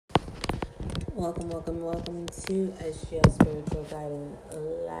Welcome to SGL Spiritual Guiding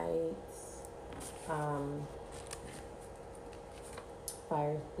Lights.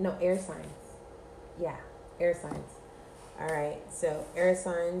 Air signs. Yeah, air signs. All right, so air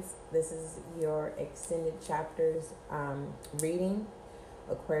signs, this is your extended chapters reading,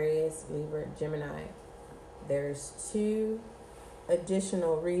 Aquarius, Libra, Gemini. There's two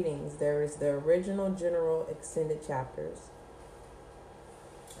additional readings. There is the original general extended chapters,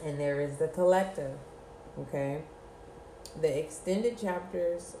 and there is the collective. Okay, the extended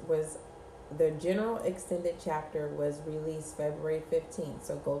chapters the general extended chapter was released February 15th,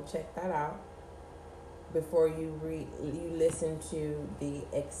 so go check that out before you listen to the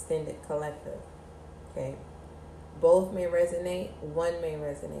extended collective. Okay, both may resonate, one may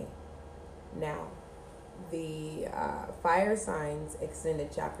resonate. Now, the fire signs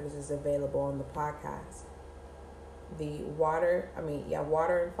extended chapters is available on the podcast. The water and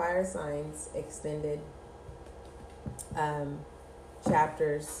fire signs extended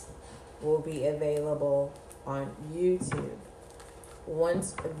chapters will be available on YouTube.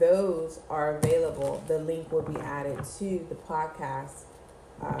 Once those are available, the link will be added to the podcast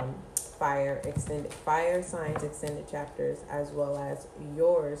fire signs extended chapters, as well as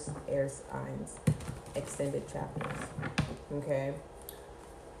yours air signs extended chapters. Okay.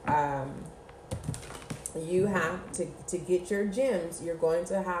 You have to get your gems. You're going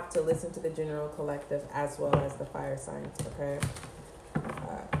to have to listen to the general collective as well as the fire signs. Okay.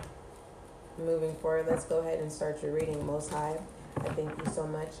 Moving forward, let's go ahead and start your reading. Most High, I thank you so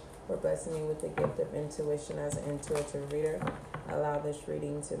much for blessing me with the gift of intuition as an intuitive reader. Allow this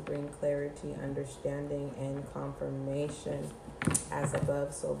reading to bring clarity, understanding, and confirmation. As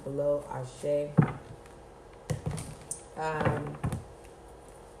above, so below. Ashe.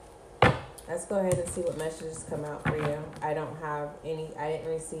 Let's go ahead and see what messages come out for you. I didn't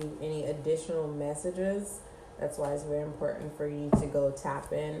receive any additional messages. That's why it's very important for you to go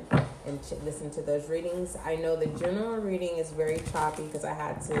tap in and listen to those readings. I know the general reading is very choppy because I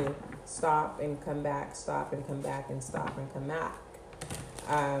had to stop and come back, stop and come back, and stop and come back.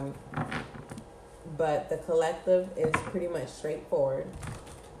 But the collective is pretty much straightforward.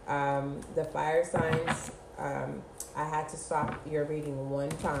 The fire signs, I had to stop your reading one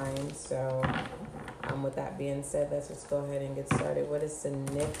time. So with that being said, let's just go ahead and get started. What is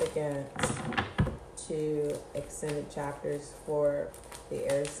significant to extended chapters for the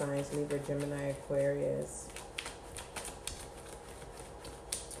air signs, Libra, Gemini, Aquarius?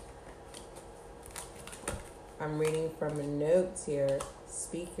 I'm reading from notes here.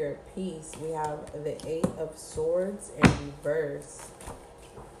 Speak your peace. We have the 8 of Swords in reverse.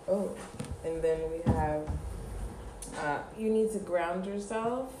 Oh, and then we have you need to ground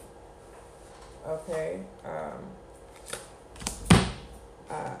yourself. Okay.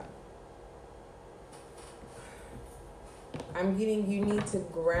 I'm getting you need to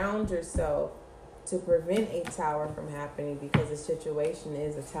ground yourself to prevent a tower from happening, because the situation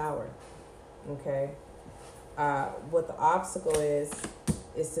is a tower. Okay. What the obstacle is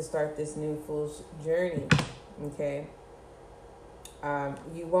to start this new fool's journey. Okay.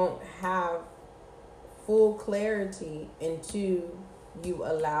 You won't have full clarity until you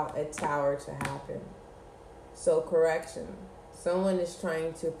allow a tower to happen. So correction. Someone is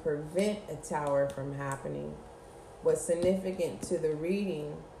trying to prevent a tower from happening. What's significant to the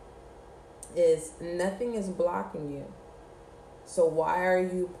reading is nothing is blocking you. So why are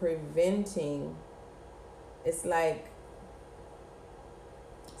you preventing? It's like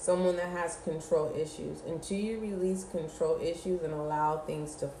someone that has control issues. Until you release control issues and allow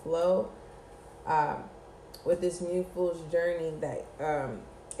things to flow, with this new fool's journey that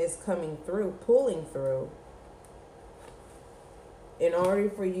is coming through, pulling through, in order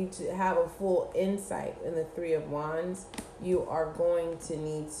for you to have a full insight in the 3 of Wands, you are going to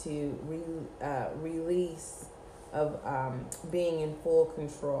need to release of being in full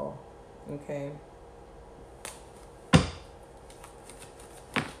control. Okay.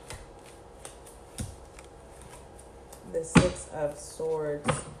 The 6 of Swords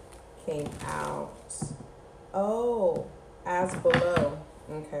came out. Oh, as below.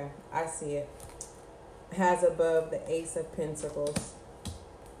 Okay, I see it. As above, the Ace of Pentacles.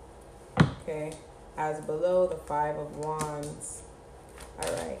 Okay, as below, the 5 of Wands.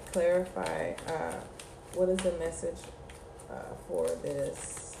 All right, clarify. What is the message for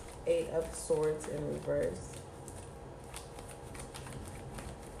this 8 of Swords in reverse?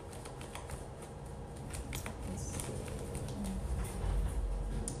 Let's see.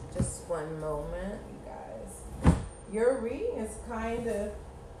 Just one moment, you guys. Your reading is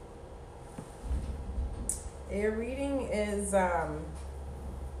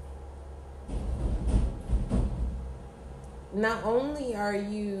not only are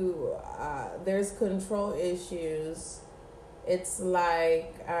you, there's control issues, it's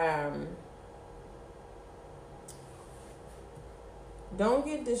like, don't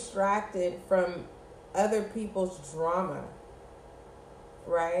get distracted from other people's drama,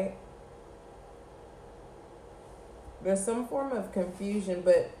 right? There's some form of confusion,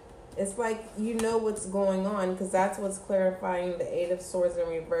 but it's like you know what's going on, because that's what's clarifying the Eight of Swords in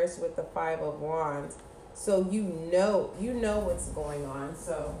reverse with the Five of Wands. So you know what's going on,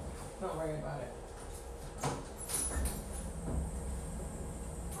 so don't worry about it.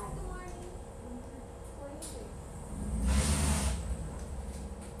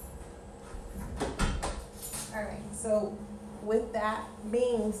 All right, so with that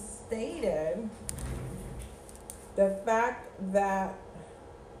being stated, the fact that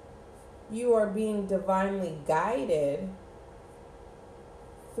you are being divinely guided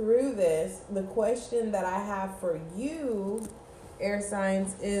through this, the question that I have for you, air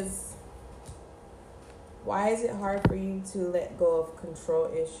signs, is why is it hard for you to let go of control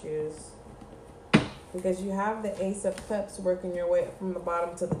issues? Because you have the Ace of Cups working your way from the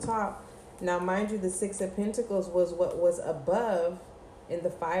bottom to the top. Now, mind you, the Six of Pentacles was what was above in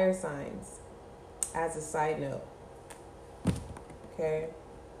the fire signs, as a side note. Okay?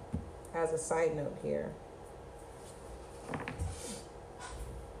 As a side note here.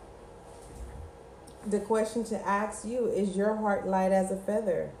 The question to ask you is your heart light as a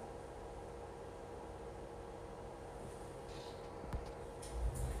feather?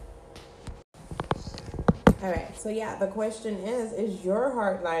 All right, so yeah, the question is your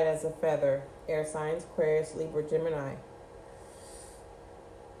heart light as a feather? Air signs, Aquarius, Libra, Gemini.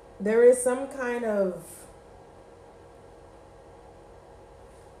 There is some kind of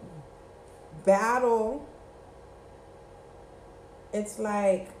battle. It's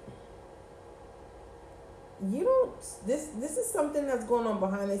like you don't, this is something that's going on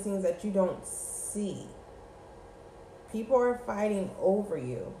behind the scenes that you don't see. People are fighting over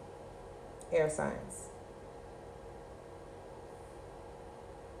you, air signs.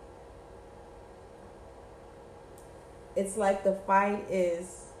 It's like the fight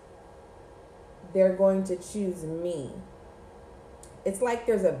is they're going to choose me. It's like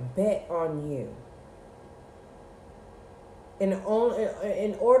there's a bet on you. In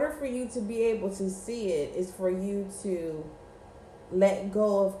order for you to be able to see it is for you to let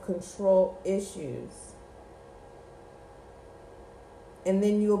go of control issues. And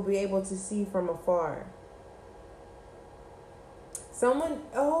then you'll be able to see from afar.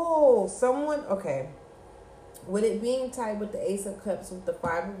 Okay. With it being tied with the Ace of Cups, with the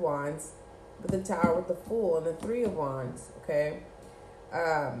Five of Wands, with the Tower, with the Fool, and the Three of Wands, okay?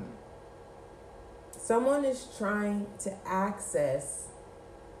 Someone is trying to access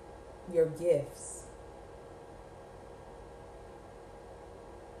your gifts.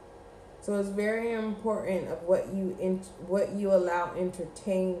 So it's very important of what you allow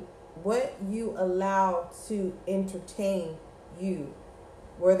to entertain you.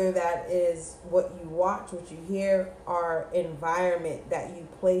 Whether that is what you watch, what you hear, or environment that you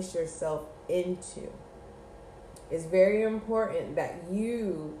place yourself into. It's very important that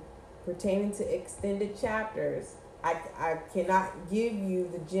you, pertaining to extended chapters, I cannot give you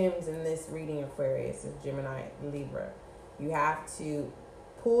the gems in this reading, Aquarius, Gemini, Libra. You have to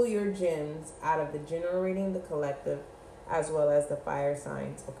pull your gems out of the general reading, the collective, as well as the fire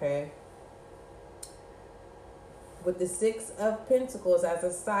signs, okay? With the Six of Pentacles, as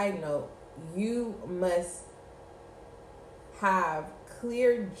a side note, you must have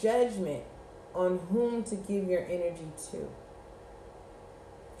clear judgment on whom to give your energy to.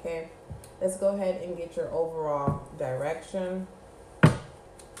 Okay, let's go ahead and get your overall direction.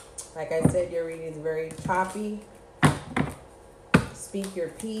 Like I said, your reading is very choppy. Speak your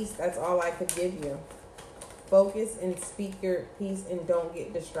piece. That's all I could give you. Focus and speak your piece and don't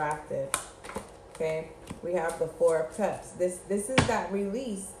get distracted. Okay, we have the Four of Cups. This is that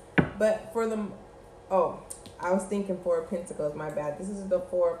release, but for the, I was thinking Four of Pentacles, my bad. This is the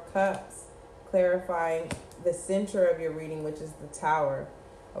Four of Cups, clarifying the center of your reading, which is the Tower.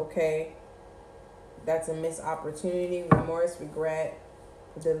 Okay, that's a missed opportunity, remorse, regret,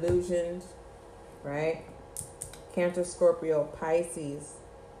 delusions, right? Cancer, Scorpio, Pisces.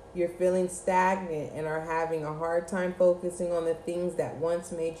 You're feeling stagnant and are having a hard time focusing on the things that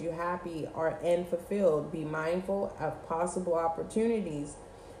once made you happy and fulfilled. Be mindful of possible opportunities.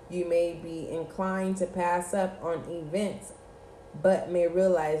 You may be inclined to pass up on events, but may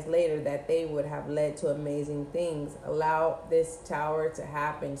realize later that they would have led to amazing things. Allow this Tower to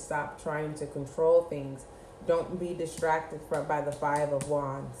happen. Stop trying to control things. Don't be distracted by the Five of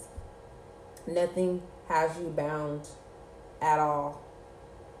Wands. Nothing has you bound. at all.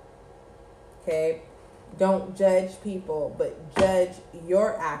 Okay? Don't judge people, but judge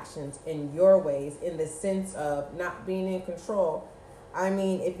your actions and your ways in the sense of not being in control. I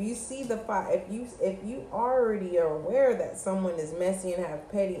mean, if you see the fire, if you already are aware that someone is messy and have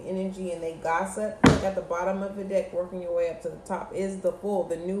petty energy and they gossip, look at the bottom of the deck, working your way up to the top is the Fool,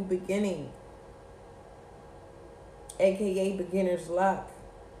 the new beginning, aka beginner's luck.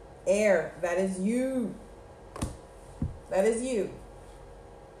 Air, that is you. That is you.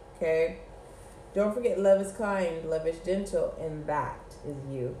 Okay? Don't forget, love is kind, love is gentle, and that is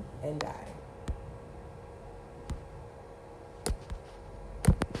you and I.